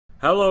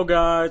Hello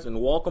guys, and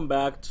welcome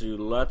back to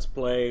Let's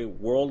Play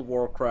World of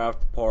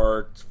Warcraft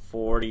Part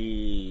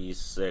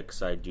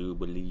 46, I do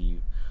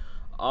believe.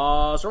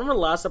 So remember the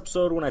last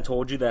episode when I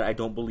told you that I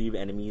don't believe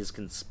enemies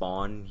can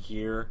spawn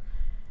here?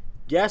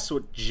 Guess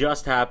what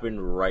just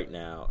happened right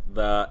now?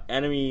 The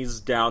enemies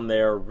down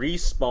there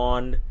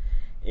respawned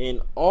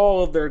in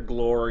all of their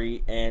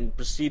glory and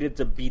proceeded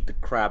to beat the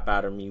crap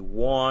out of me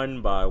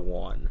one by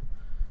one.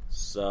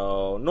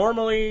 So,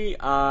 normally,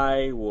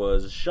 I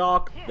was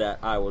shocked that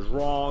I was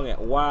wrong at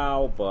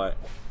WoW, but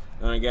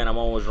then again, I'm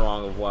always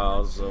wrong of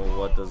WoW, so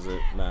what does it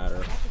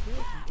matter?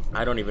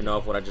 I don't even know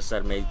if what I just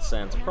said made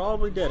sense.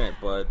 Probably didn't,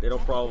 but it'll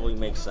probably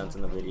make sense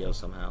in the video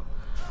somehow.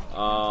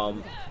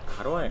 How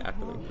do I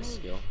activate this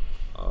skill?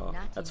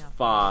 That's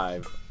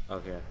 5.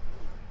 Okay.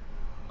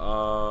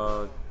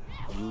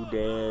 You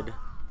dead.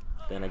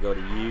 Then I go to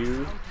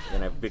you.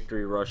 Then I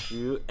victory rush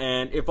you.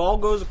 And if all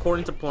goes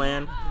according to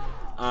plan,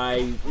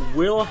 I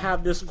will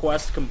have this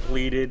quest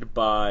completed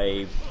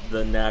by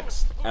the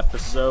next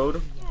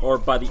episode, or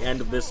by the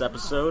end of this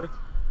episode.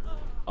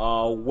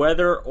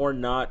 Whether or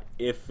not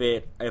if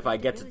I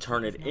get to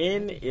turn it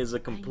in is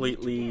a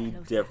completely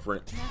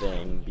different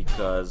thing,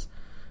 because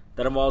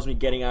that involves me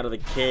getting out of the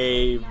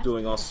cave,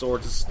 doing all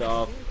sorts of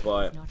stuff,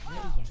 but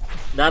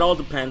that all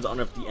depends on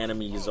if the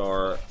enemies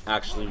are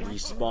actually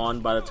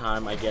respawned by the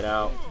time I get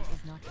out.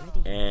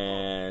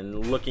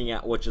 And looking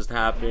at what just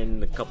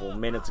happened a couple of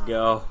minutes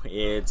ago,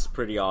 it's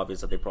pretty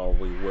obvious that they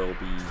probably will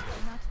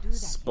be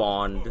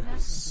spawned.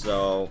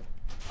 So,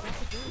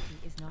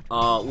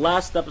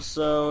 last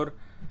episode,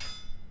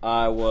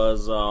 I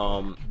was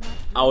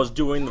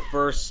doing the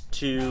first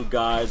 2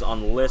 guys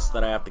on the list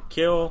that I have to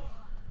kill,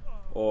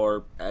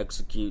 or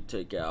execute,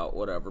 take out,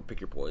 whatever,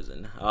 pick your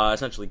poison.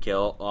 Essentially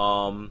kill.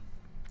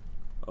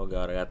 Oh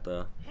god, I got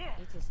the...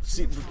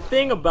 See, the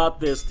thing about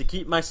this, to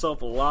keep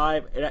myself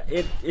alive,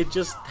 it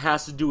just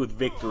has to do with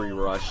victory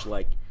rush.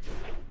 Like,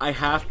 I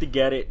have to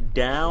get it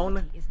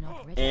down,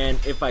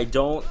 and if I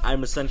don't,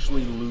 I'm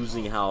essentially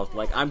losing health.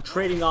 Like, I'm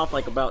trading off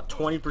like about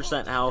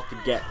 20% health to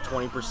get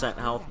 20%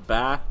 health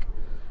back.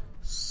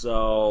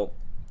 So,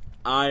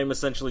 I'm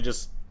essentially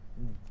just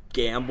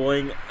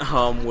gambling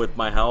with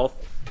my health,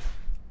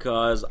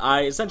 because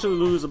I essentially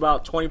lose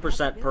about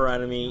 20% per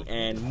enemy,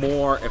 and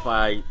more if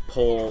I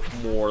pull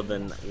more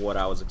than what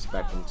I was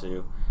expecting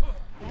to.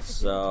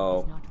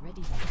 So,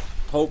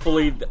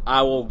 hopefully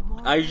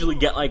I usually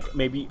get like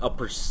maybe a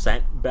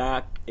 %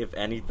 back, if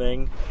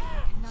anything.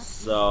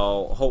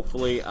 So,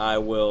 hopefully I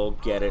will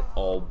get it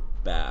all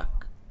back.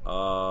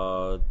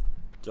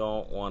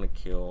 Don't want to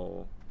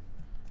kill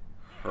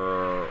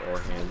her or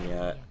him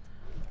yet.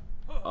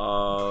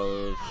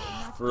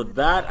 For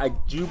that, I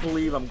do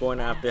believe I'm going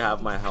to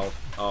have my health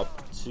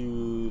up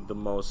to the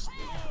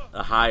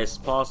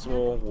highest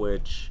possible,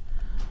 which,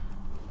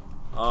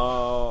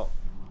 can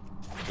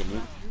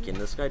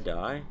this guy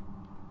die?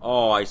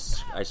 Oh, I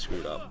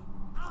screwed up.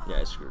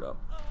 Yeah, I screwed up.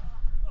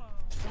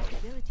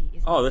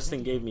 Oh, this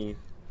thing gave me,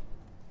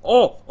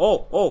 oh.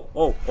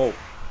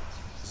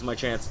 This is my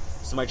chance.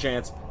 This is my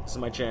chance. This is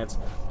my chance.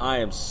 I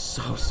am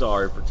so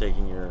sorry for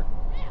taking your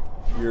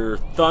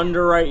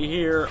thunder right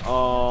here.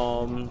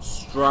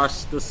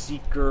 Strasta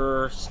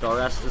Seeker.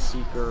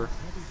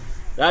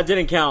 That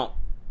didn't count.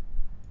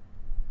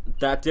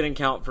 That didn't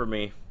count for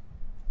me.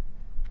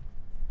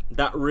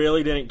 That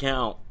really didn't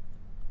count.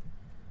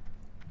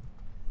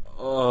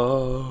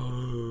 Oh,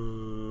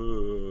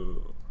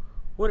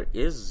 what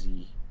is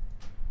he?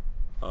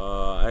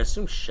 I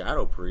assume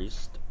Shadow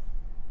Priest.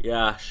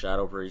 Yeah,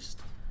 Shadow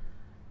Priest.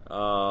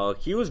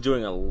 He was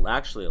doing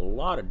actually a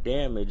lot of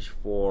damage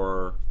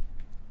for.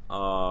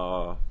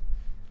 Well,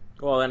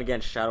 then again,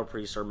 Shadow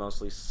Priests are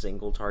mostly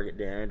single target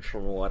damage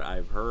from what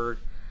I've heard.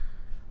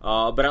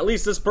 But at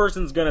least this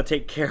person's gonna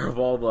take care of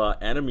all the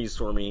enemies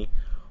for me,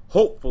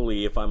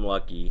 hopefully, if I'm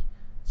lucky.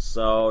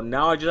 So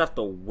now I just have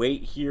to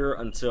wait here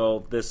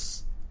until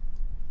this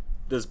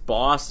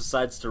boss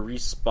decides to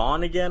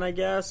respawn again, I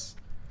guess.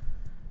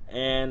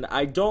 And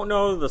I don't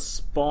know the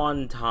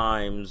spawn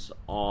times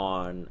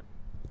on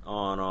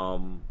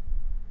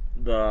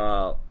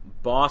the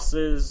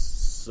bosses,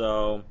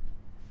 so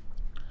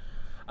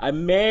I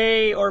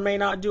may or may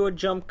not do a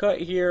jump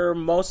cut here.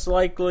 Most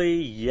likely,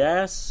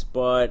 yes,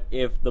 but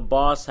if the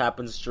boss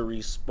happens to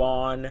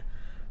respawn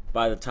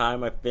by the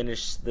time I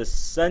finish this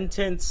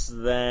sentence,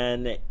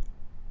 then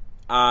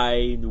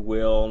I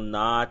will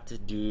not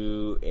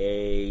do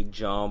a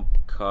jump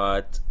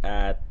cut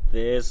at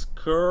this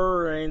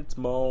current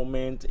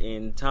moment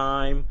in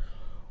time,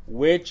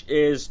 which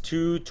is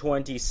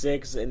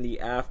 2:26 in the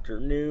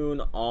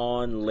afternoon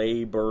on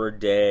Labor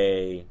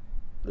Day,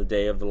 the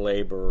day of the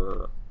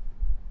laborer.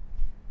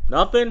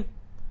 Nothing?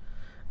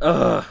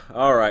 Ugh.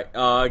 Alright.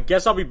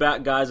 Guess I'll be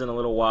back, guys, in a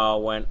little while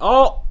when...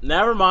 Oh!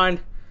 Never mind.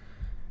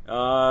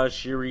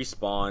 She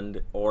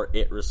respawned. Or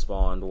it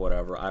respawned.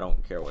 Whatever. I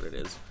don't care what it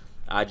is.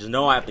 I just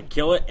know I have to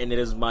kill it, and it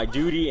is my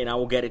duty, and I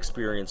will get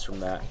experience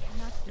from that.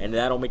 And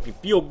that'll make me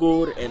feel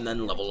good, and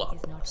then level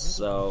up.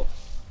 So...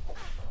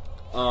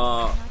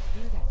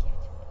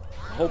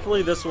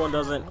 Hopefully this one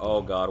doesn't.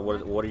 Oh god,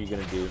 what are you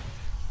gonna do?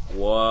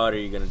 What are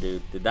you gonna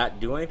do? Did that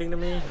do anything to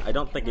me? I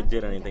don't think it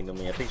did anything to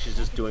me. I think she's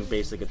just doing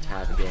basic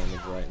attack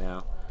damage right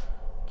now.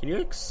 Can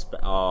you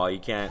oh, you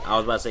can't. I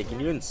was about to say, can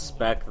you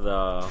inspect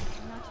the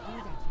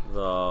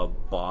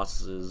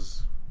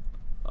bosses?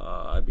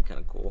 That'd be kind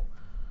of cool.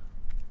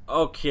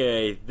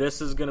 Okay,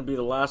 this is gonna be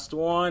the last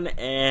one,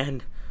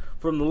 and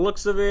from the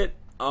looks of it,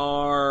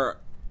 our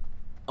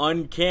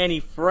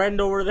uncanny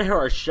friend over there,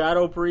 our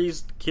shadow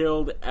priest,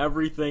 killed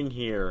everything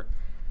here.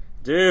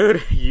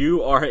 Dude,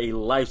 you are a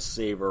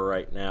lifesaver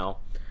right now.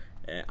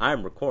 And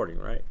I'm recording,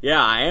 right?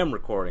 Yeah, I am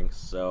recording,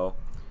 so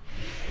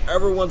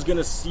everyone's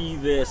gonna see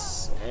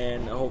this,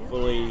 and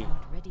hopefully...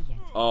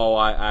 Oh,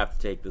 I have to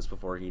take this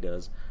before he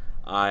does.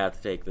 I have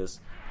to take this.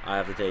 I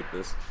have to take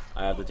this.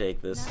 I have to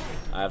take this.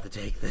 I have to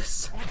take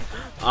this.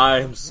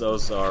 I am so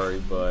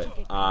sorry, but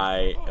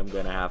I am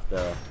gonna have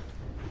to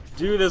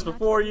do this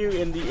before you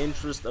in the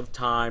interest of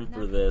time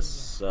for this.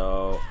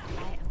 So,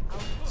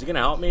 is he gonna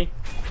help me?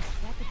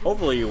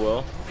 Hopefully you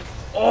will.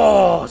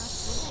 Oh,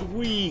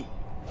 sweet.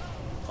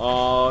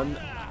 Oh,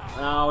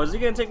 now is he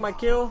gonna take my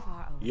kill?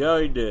 Yeah,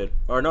 he did.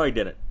 Or no, he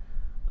didn't.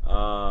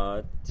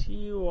 TY.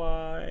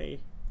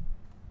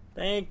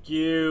 Thank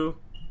you.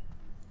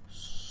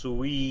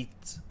 Sweet.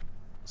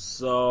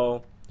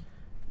 So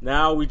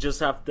now we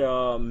just have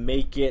to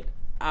make it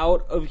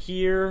out of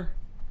here,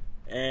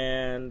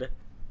 and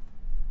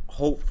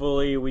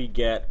hopefully we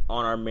get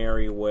on our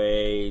merry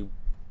way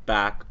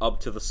back up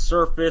to the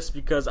surface,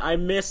 because I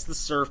missed the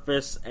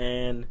surface,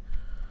 and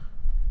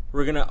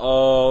we're gonna...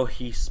 Oh,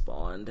 he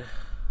spawned.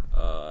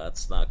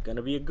 That's not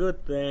gonna be a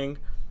good thing.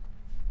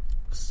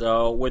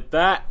 So with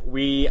that,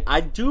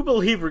 I do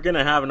believe we're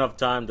gonna have enough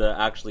time to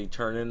actually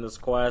turn in this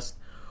quest.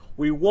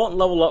 We won't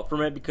level up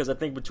from it because I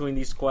think between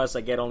these quests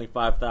I get only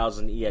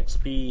 5,000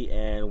 EXP,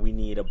 and we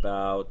need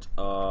about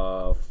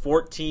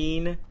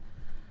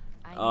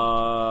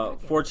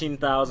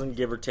 14,000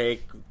 give or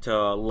take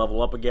to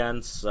level up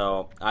again,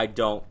 so I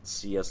don't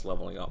see us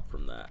leveling up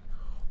from that.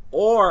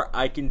 Or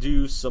I can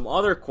do some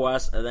other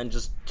quests and then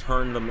just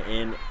turn them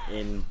in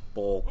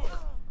bulk.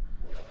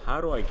 How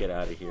do I get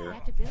out of here?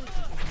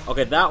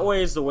 Okay, that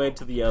way is the way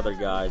to the other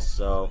guys,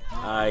 so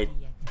I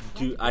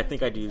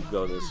think I do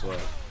go this way.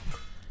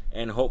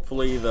 And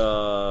hopefully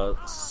the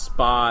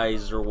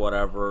spies or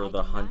whatever,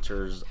 the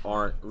hunters,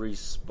 aren't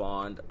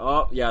respawned.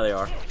 Oh, yeah, they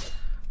are.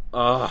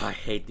 Oh, I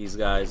hate these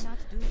guys.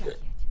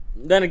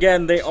 Then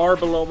again, they are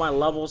below my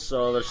level,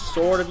 so they're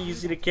sort of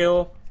easy to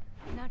kill.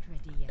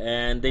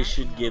 And they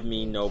should give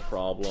me no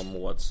problem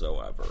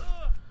whatsoever.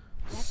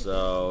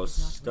 So,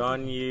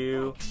 stun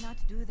you.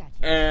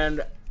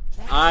 And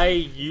I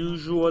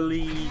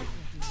usually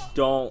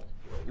don't...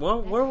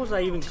 Well, where was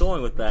I even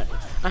going with that?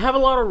 I have a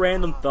lot of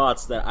random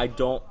thoughts that I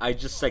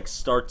just like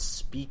start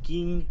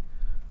speaking,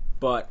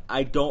 but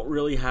I don't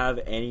really have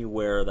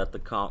anywhere that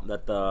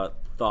the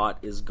thought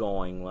is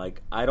going.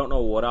 Like, I don't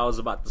know what I was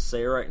about to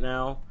say right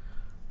now,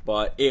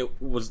 but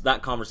that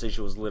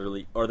conversation was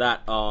literally, or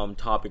that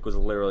topic was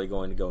literally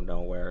going to go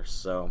nowhere.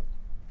 So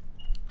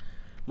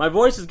my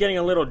voice is getting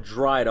a little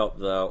dried up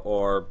though,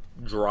 or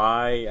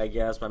dry, I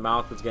guess. My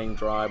mouth is getting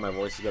dry, my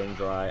voice is getting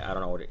dry. I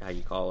don't know how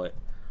you call it.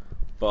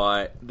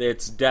 But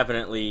it's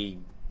definitely,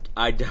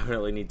 I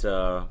definitely need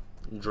to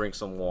drink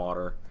some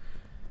water,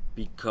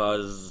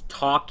 because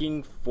I've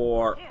been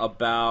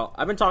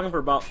talking for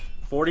about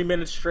 40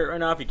 minutes straight right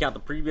now, if you count the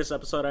previous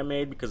episode I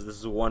made, because this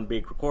is one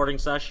big recording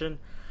session.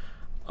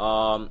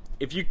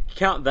 If you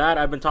count that,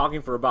 I've been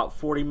talking for about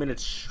 40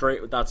 minutes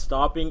straight without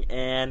stopping,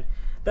 and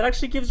that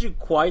actually gives you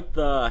quite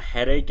the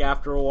headache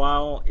after a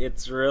while.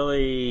 It's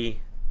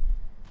really,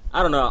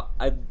 I don't know,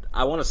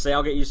 I want to say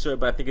I'll get used to it,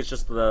 but I think it's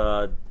just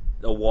the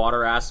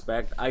water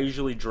aspect. I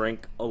usually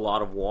drink a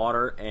lot of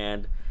water,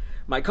 and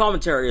my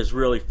commentary has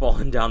really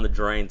fallen down the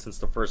drain since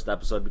the first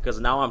episode,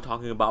 because now I'm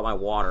talking about my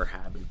water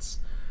habits.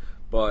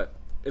 But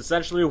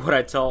essentially what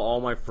I tell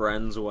all my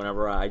friends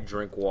whenever I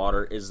drink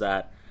water is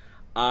that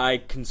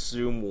I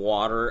consume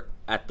water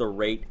at the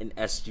rate an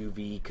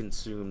SUV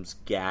consumes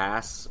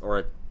gas, or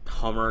a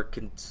Hummer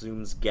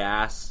consumes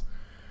gas.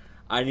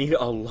 I need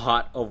a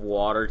lot of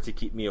water to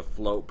keep me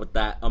afloat, but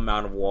that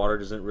amount of water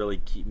doesn't really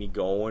keep me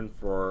going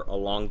for a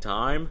long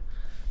time.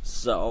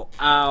 So,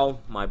 ow,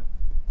 my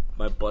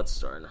butt's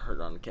starting to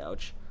hurt on the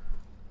couch.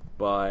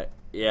 But,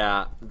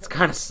 yeah, it's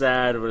kind of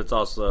sad, but it's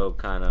also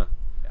kind of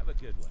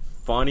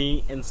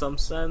funny in some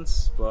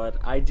sense. But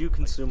I do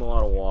consume a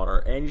lot of water,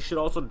 and you should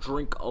also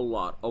drink a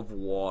lot of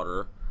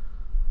water.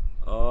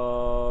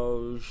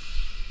 I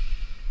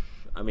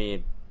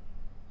mean,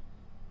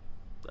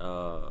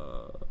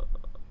 I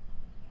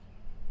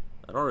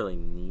don't really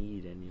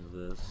need any of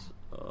this.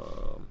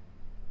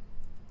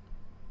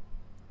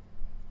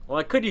 Well,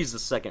 I could use the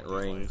second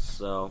ring,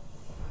 so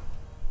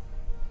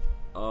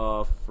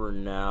for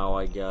now,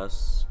 I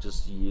guess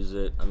just use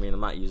it. I mean, I'm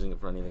not using it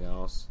for anything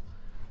else.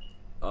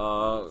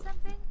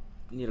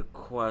 Need a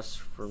quest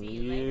from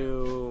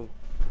you.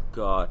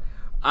 God,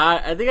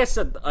 I think I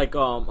said like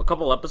a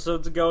couple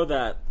episodes ago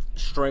that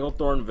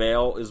Stranglethorn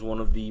Vale is one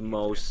of the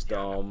most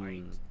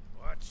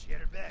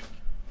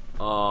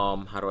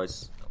How do I...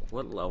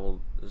 What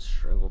level is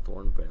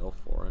Stranglethorn Vale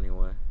for,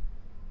 anyway?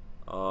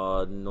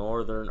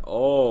 Northern...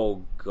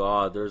 Oh,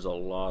 God, there's a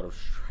lot of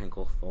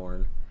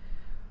Stranglethorn.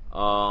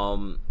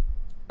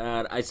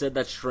 And I said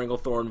that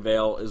Stranglethorn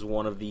Vale is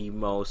one of the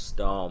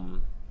most, I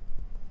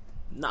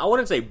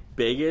wouldn't say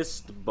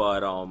biggest,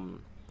 but,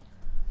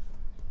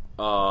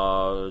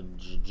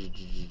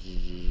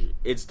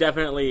 it's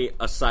definitely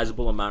a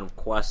sizable amount of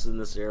quests in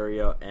this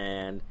area,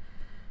 and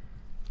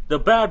the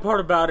bad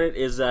part about it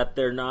is that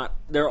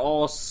they're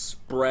all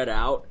spread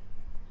out,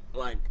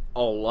 like,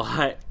 a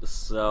lot,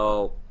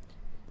 so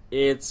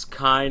it's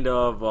kind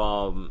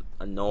of,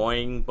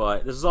 annoying,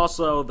 but this is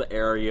also the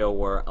area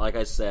where, like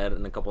I said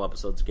in a couple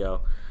episodes ago,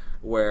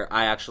 where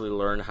I actually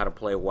learned how to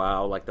play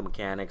WoW, like the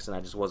mechanics, and I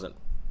just wasn't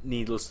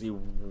needlessly,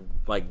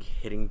 like,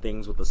 hitting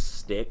things with a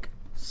stick,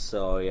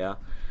 so yeah.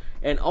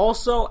 And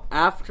also,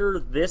 after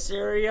this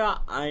area,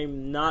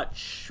 I'm not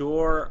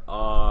sure,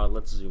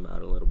 let's zoom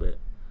out a little bit.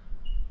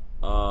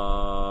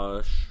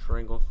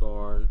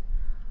 Stranglethorn.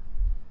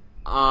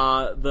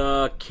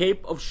 The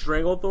Cape of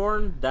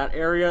Stranglethorn, that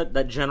area,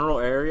 that general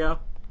area,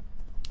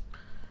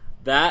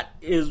 that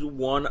is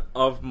one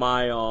of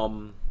my,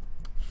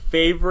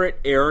 favorite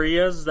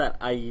areas that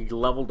I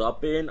leveled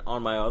up in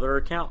on my other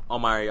account,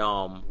 on my,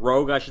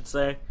 rogue, I should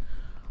say.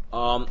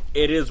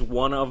 It is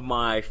one of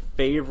my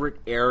favorite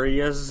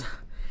areas,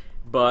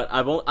 but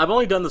I've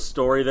only done the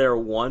story there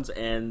once,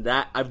 and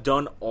that I've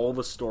done all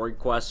the story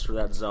quests for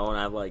that zone.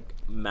 I've, like,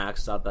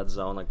 maxed out that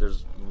zone. Like,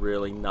 there's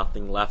really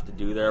nothing left to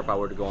do there if I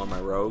were to go on my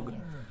rogue.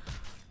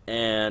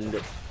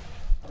 And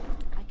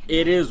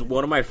it is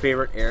one of my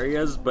favorite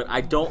areas, but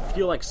I don't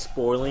feel like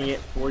spoiling it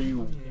for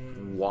you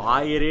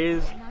why it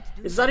is.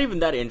 It's not even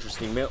that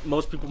interesting.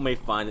 Most people may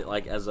find it,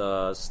 like, as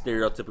a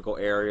stereotypical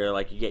area,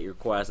 like you get your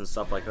quests and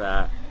stuff like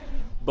that.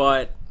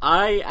 But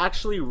I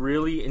actually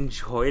really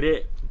enjoyed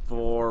it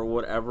for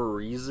whatever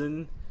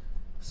reason.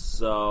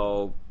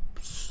 So,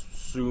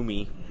 sue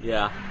me.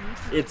 Yeah.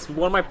 It's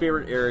one of my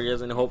favorite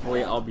areas, and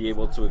hopefully I'll be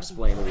able to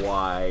explain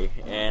why.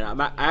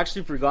 And I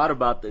actually forgot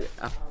about it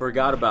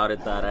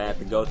that I had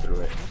to go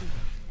through it.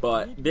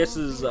 But this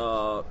is,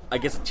 I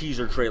guess, a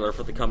teaser trailer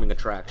for the coming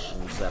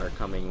attractions that are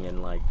coming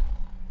in, like,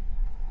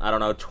 I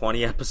don't know,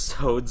 20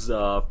 episodes,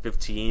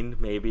 15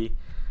 maybe.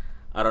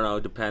 I don't know,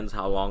 it depends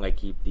how long I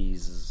keep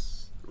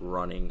these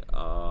running.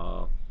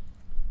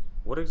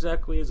 What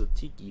exactly is a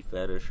Tiki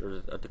fetish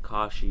or a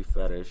Takashi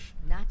fetish?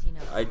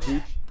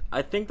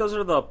 I think those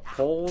are the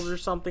poles or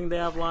something they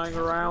have lying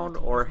around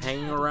or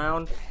hanging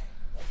around.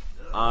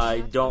 I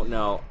don't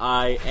know.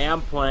 I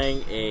am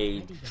playing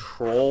a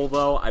troll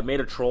though. I made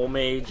a troll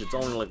mage. It's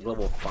only like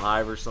level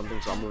 5 or something,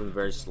 so I'm moving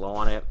very slow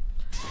on it.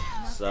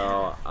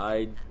 So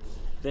I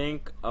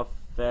think a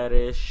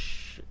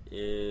fetish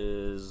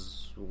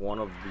is one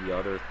of the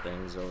other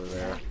things over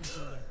there.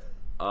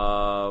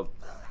 I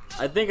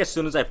think as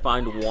soon as I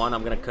find one,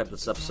 I'm gonna cut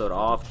this episode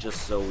off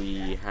just so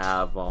we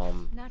have a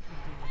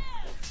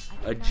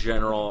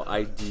general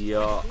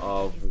idea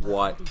of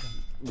what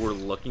we're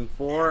looking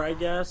for, I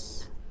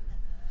guess.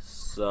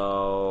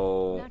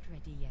 So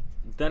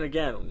then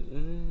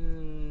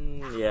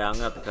again, yeah, I'm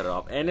gonna have to cut it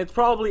off, and it's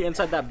probably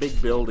inside that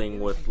big building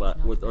with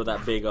or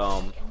that big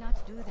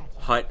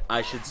hut,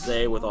 I should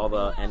say, with all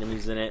the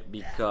enemies in it,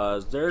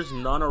 because there's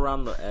none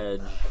around the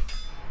edge,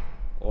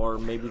 or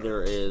maybe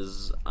there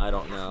is. I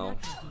don't know.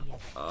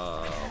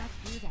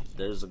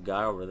 There's a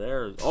guy over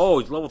there. Oh,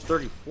 he's level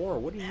 34.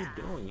 What are you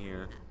doing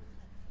here?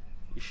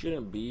 You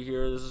shouldn't be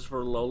here. This is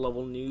for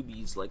low-level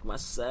newbies like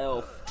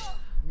myself.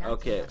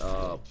 Okay,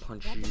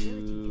 punch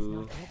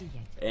you.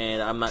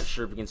 And I'm not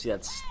sure if you can see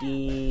that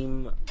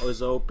Steam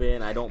is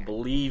open. I don't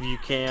believe you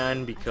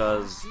can,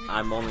 because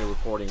I'm only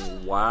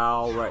recording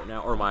WoW right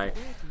now, or my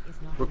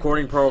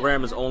recording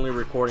program is only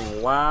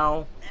recording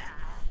WoW.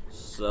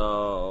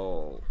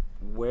 So,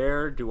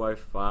 where do I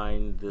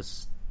find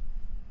this?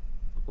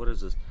 What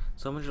is this?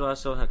 Summon your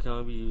last soul can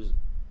only be used.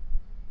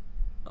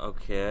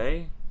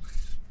 Okay.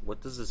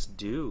 What does this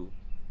do?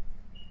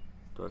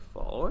 Do I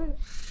follow it?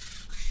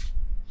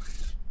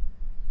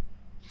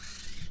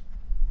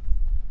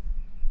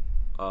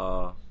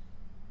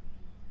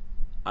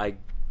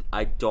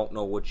 I don't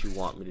know what you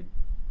want me to.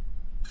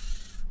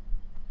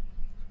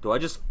 Do I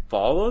just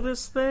follow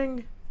this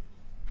thing?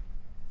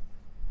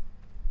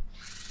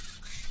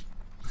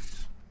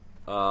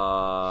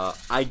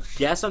 I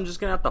guess I'm just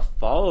gonna have to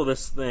follow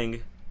this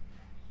thing.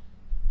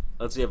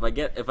 Let's see, if I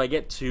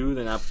get 2,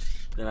 then I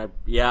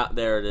yeah,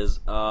 there it is.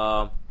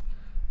 I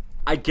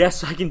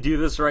guess I can do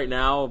this right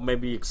now.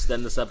 Maybe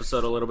extend this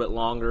episode a little bit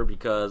longer,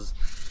 because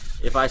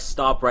if I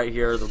stop right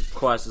here, the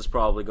quest is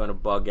probably going to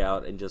bug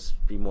out and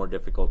just be more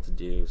difficult to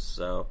do.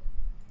 So,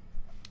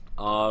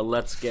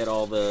 let's get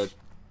all the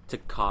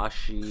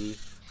Takashi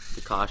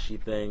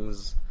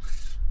things.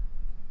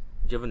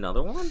 Do you have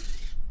another one?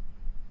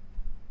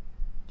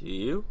 Do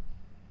you?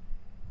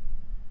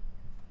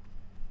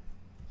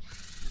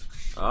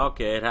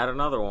 Okay, it had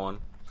another one.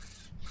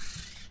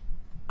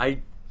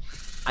 I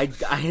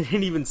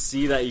didn't even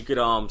see that you could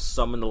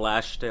summon the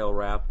Lashtail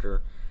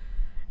Raptor.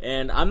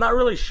 And I'm not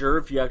really sure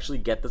if you actually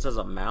get this as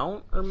a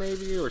mount or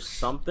maybe or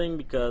something,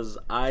 because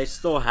I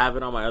still have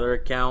it on my other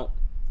account,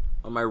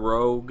 on my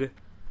rogue,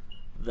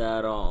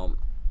 that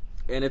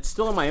and it's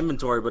still in my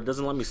inventory, but it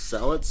doesn't let me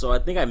sell it. So I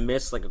think I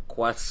missed like a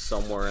quest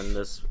somewhere in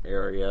this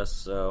area.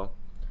 So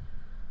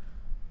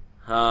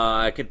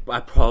I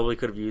probably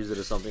could have used it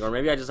as something, or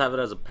maybe I just have it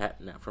as a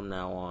pet from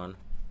now on.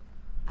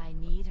 I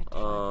need a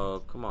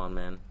target. Come on,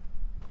 man.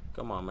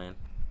 Come on, man.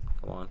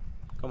 Come on.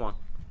 Come on.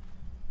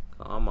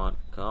 Come on.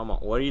 Come on.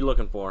 What are you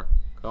looking for?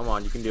 Come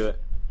on, you can do it.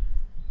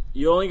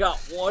 You only got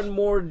one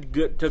more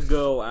to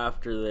go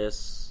after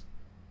this.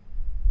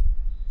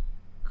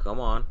 Come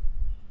on.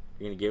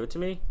 You're gonna give it to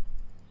me?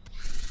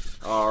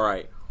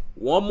 Alright.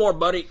 One more,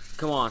 buddy.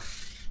 Come on.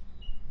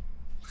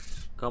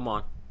 Come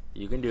on.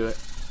 You can do it.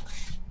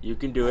 You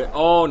can do it.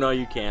 Oh, no,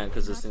 you can't,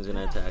 because this thing's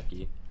gonna attack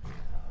you.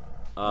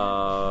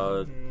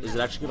 Is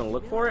it actually gonna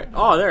look for it?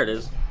 Oh, there it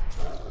is.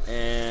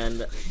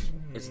 And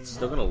is it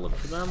still gonna look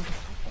for them?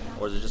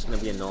 Or is it just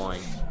gonna be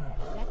annoying?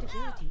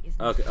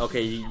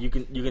 Okay, you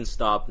can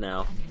stop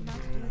now.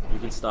 You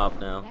can stop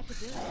now.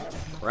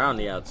 Around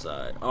the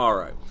outside.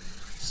 Alright.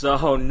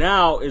 So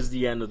now is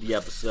the end of the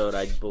episode,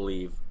 I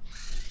believe.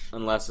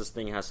 Unless this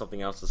thing has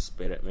something else to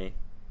spit at me.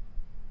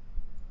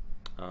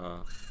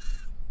 Can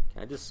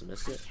I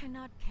dismiss it? I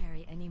cannot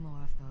carry any more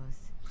of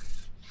those.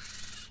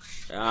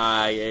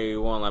 It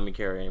won't let me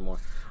carry anymore.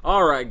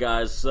 Alright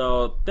guys,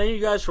 so thank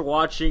you guys for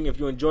watching. If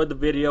you enjoyed the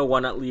video, why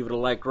not leave it a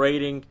like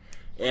rating?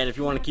 And if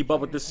you want to keep up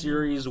with this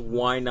series,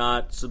 why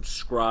not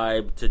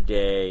subscribe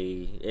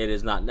today? It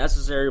is not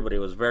necessary, but it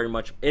is very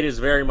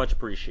much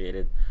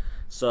appreciated.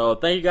 So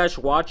thank you guys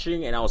for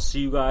watching, and I will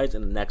see you guys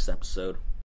in the next episode.